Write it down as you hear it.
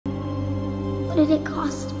did it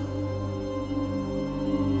cost?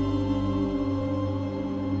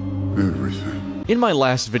 Everything. In my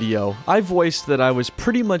last video, I voiced that I was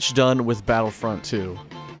pretty much done with Battlefront 2.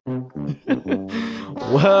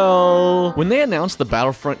 Well, when they announced the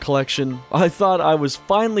Battlefront collection, I thought I was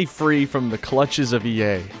finally free from the clutches of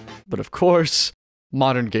EA. But of course,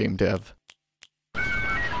 modern game dev.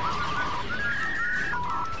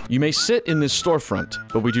 You may sit in this storefront,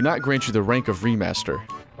 but we do not grant you the rank of remaster.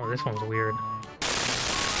 Oh, this one's weird.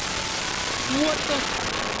 What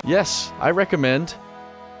the? Yes, I recommend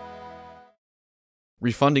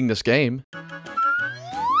refunding this game.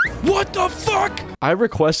 What the fuck? I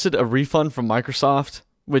requested a refund from Microsoft,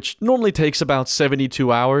 which normally takes about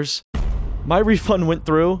 72 hours. My refund went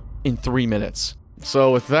through in 3 minutes.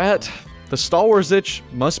 So with that, the Star Wars itch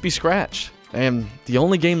must be scratched. And the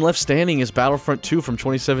only game left standing is Battlefront 2 from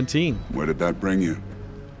 2017. Where did that bring you?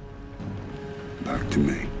 Back to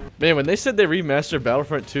me. Man, when they said they remastered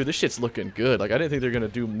Battlefront 2, this shit's looking good. Like, I didn't think they were gonna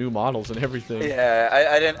do new models and everything. Yeah,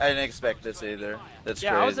 I didn't expect this either. That's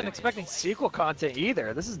Yeah, crazy. I wasn't expecting sequel content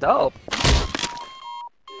either. This is dope.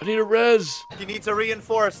 I need a res. You need to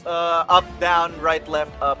reinforce. Up, down, right,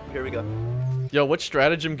 left, up. Here we go. Yo, what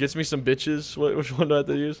stratagem gets me some bitches? Which one do I have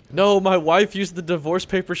to use? No, my wife used the divorce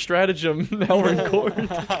paper stratagem. Now we're in court. Can't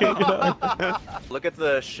get out. Look at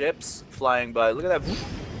the ships flying by. Look at that.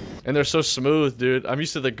 And they're so smooth, dude. I'm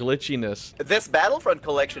used to the glitchiness. This Battlefront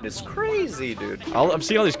collection is crazy, dude. I'm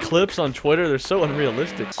seeing all these clips on Twitter. They're so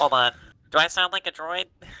unrealistic. Hold on. Do I sound like a droid?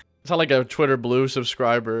 Sound like a Twitter Blue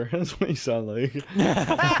subscriber. That's what you sound like.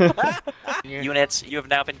 Units, you have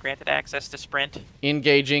now been granted access to sprint.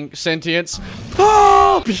 Engaging sentience.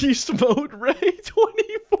 Oh, beast mode Ray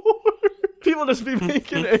 24. People just be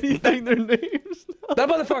making anything their names. That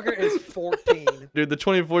motherfucker is 14. Dude, the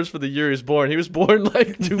 24 is for the year he was born. He was born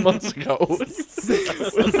like 2 months ago.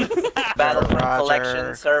 Battlefront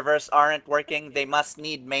collection servers aren't working. They must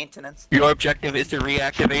need maintenance. Your objective is to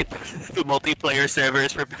reactivate the multiplayer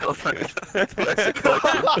servers for Battlefront.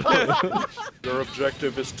 Your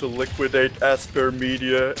objective is to liquidate Asper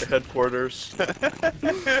Media headquarters.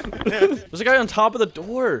 There's a guy on top of the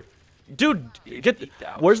door. Dude,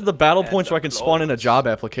 where's the battle points where I can spawn in a job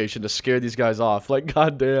application to scare these guys off? Like,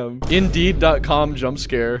 goddamn. Indeed.com jump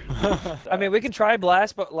scare. I mean, we can try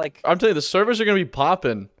blast, but like... I'm telling you, the servers are gonna be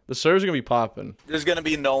popping. The servers are gonna be popping. There's gonna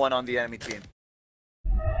be no one on the enemy team.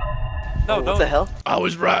 No, What the hell? I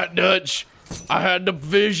was right, Dutch. I had the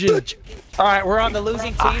vision. Alright, we're on the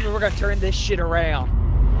losing team and we're gonna turn this shit around.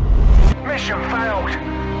 Mission failed.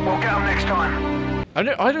 We'll get them next time. I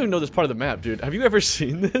don't even know this part of the map, dude. Have you ever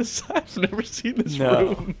seen this? I've never seen this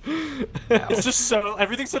room. It's just so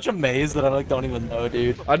everything's such a maze that I like don't even know,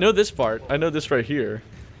 dude. I know this part. I know this right here.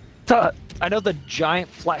 I know the giant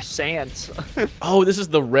flash sands. Oh, this is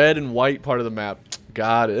the red and white part of the map.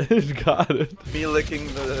 Got it. Got it. Me licking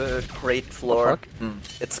the crate floor.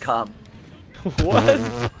 It's calm. What?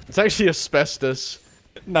 It's actually asbestos.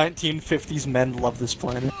 1950s men love this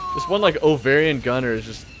planet. This one like ovarian gunner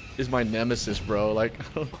is my nemesis, bro. Like,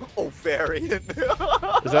 Ovarian.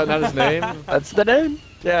 is that not his name? That's the name.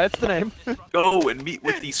 Yeah, it's the name. Go and meet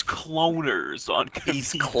with these cloners on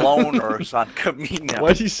These cloners on Camino.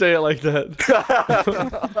 Why'd he say it like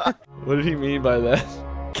that? What did he mean by that?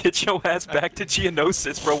 Get your ass back to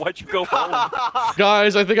Geonosis, bro. Why'd you go home?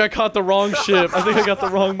 Guys, I think I caught the wrong ship. I think I got the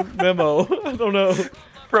wrong memo. I don't know.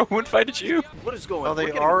 Bro, who invited you? What is going on? Oh,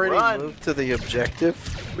 they already moved to the objective?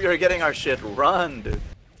 We are getting our shit run, dude.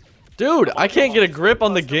 Dude, I can't get a grip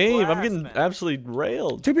on the game. I'm getting absolutely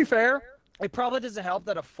railed. To be fair, it probably doesn't help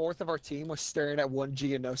that a fourth of our team was staring at one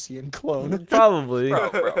Geonosian clone. Probably.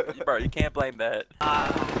 Bro, you can't blame that.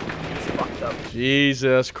 It's fucked up.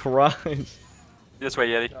 Jesus Christ. This way,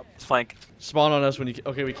 Yeti. It's flank. Spawn on us when you...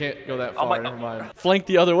 Okay, we can't go that Oh far. my- Never mind. Flank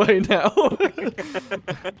the other way now.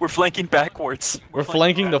 We're flanking backwards. We're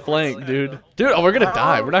flanking the flank, dude. Dude, oh, we're gonna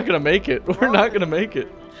die. We're not gonna make it. We're not gonna make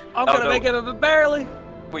it. I'm gonna make it, but barely.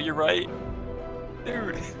 But you're right.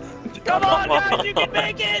 Dude. Come on, guys, you can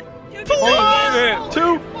make it! You can make it!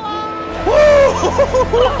 2.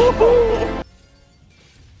 Woo!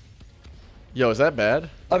 Yo, is that bad?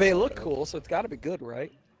 I mean, it looked cool, so it's gotta be good,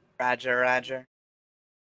 right? Roger, roger.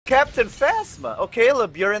 Captain Phasma. Oh,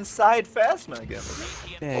 Caleb, you're inside Phasma again.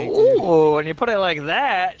 Ooh, when you put it like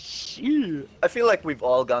that, shit. I feel like we've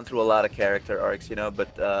all gone through a lot of character arcs, you know,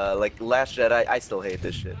 but like Last Jedi, I still hate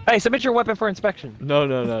this shit. Hey, submit your weapon for inspection. No.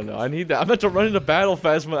 I need that. I'm about to run into battle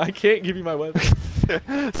Phasma. I can't give you my weapon.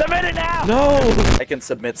 Submit it now! No! I can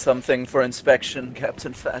submit something for inspection,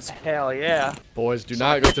 Captain Phasma. Hell yeah. Boys, do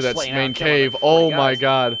not go to that main cave. Oh my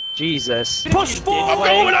god. Jesus. Push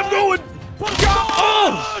forward! I'm going! Push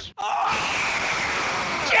on!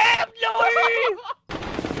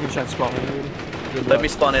 spawn in, Yeti. Let me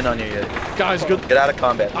spawn in on you, Yeti. Guys, good. Get out of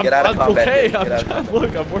combat. Get out of combat. Okay, Yeti. Get out of combat. look,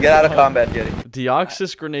 I'm working Get out of on it. combat, Yeti.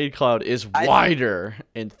 Deoxys grenade cloud is wider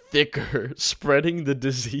and thicker, spreading the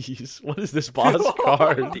disease. What is this boss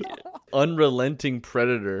card? Unrelenting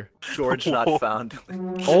Predator. George not found.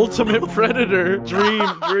 Ultimate Predator.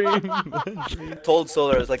 Dream. Told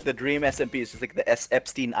Solar is like the Dream SMP. It's just like the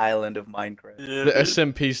Epstein Island of Minecraft. The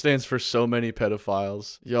SMP stands for so many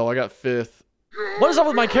pedophiles. Yo, I got 5th. What is up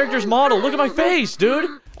with my character's model? Look at my face, dude.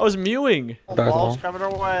 I was mewing. Ball's coming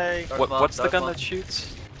our way. What's the gun that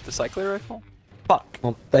shoots? The cycler rifle? Fuck.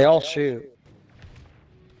 Well, they all shoot.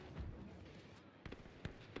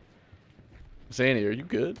 Zanny, are you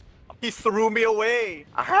good? He threw me away.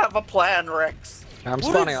 I have a plan, Rex. I'm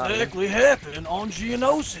spawning on you. happened on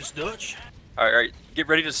Geonosis, Dutch? Alright, get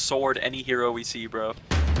ready to sword any hero we see, bro. You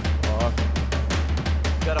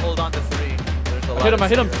gotta hold on to 3. There's a lot I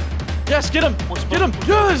hit him. Yes, get him. Get him.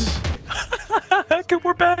 Yes.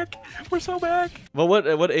 We're back. We're so back. Well,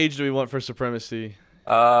 what age do we want for supremacy?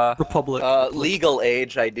 Republic. Legal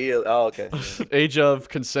age, ideal. Oh, okay. Age of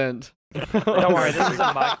consent. Don't worry, this is in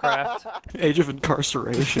Minecraft. Age of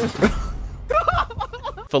incarceration.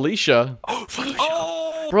 Felicia. Oh,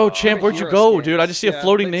 Felicia. Bro, champ, where'd you hero go, skins. dude? I just see a Yeah,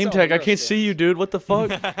 floating like name some tag. I hero can't see skins. you, dude. What the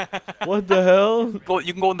fuck? What the hell? Well,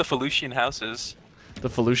 you can go in the Felucian houses. The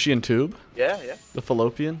Felucian tube? Yeah. The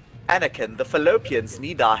fallopian? Anakin, the Fallopians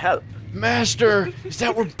need our help. Master, is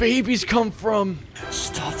that where babies come from?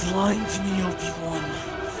 Stop lying to me, Obi-Wan.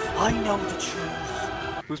 I know the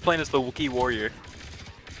truth. Who's playing as the Wookiee warrior?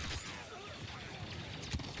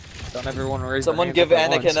 Don't everyone raise Someone their give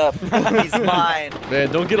hands up at Anakin once. up. He's mine. Man,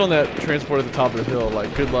 don't get on that transport at the top of the hill.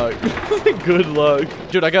 Like, good luck. Good luck.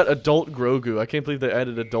 Dude, I got adult Grogu. I can't believe they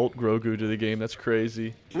added adult Grogu to the game. That's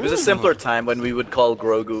crazy. It was a simpler time when we would call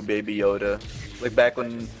Grogu Baby Yoda. Like back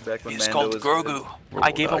when He's Mando called was Grogu.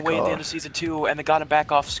 I gave him away at the end of God. season 2, and they got him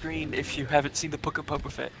back off screen. If you haven't seen the Book of Boba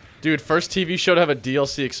Fett. Dude, first TV show to have a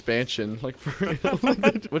DLC expansion. Like, for real.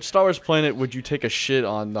 Which Star Wars planet would you take a shit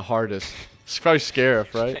on the hardest? It's probably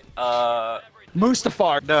Scarif, right?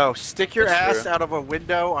 Mustafar. No, stick your That's ass true. out of a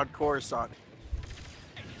window on Coruscant.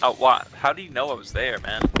 Oh, what? How do you know I was there,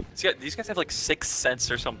 man? These guys have like 6th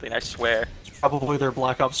sense or something, I swear. It's probably their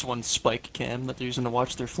Black Ops 1 spike cam that they're using to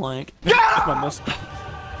watch their flank.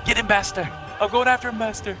 Get him, Master! I'm going after him,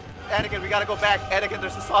 Master! Anakin, we gotta go back. Anakin,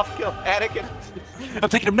 there's a soft kill. Anakin. I'm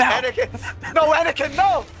taking him now! Anakin. No, Anakin,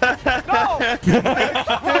 no!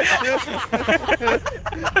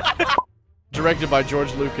 Directed by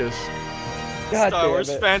George Lucas. God Star damn Wars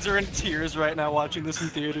it. fans are in tears right now watching this in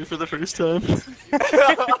theater for the first time.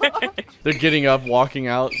 They're getting up, walking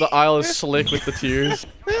out. The aisle is slick with the tears.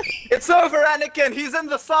 It's over, Anakin. He's in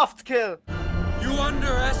the soft kill. You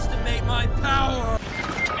underestimate my power!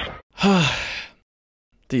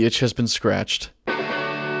 The itch has been scratched.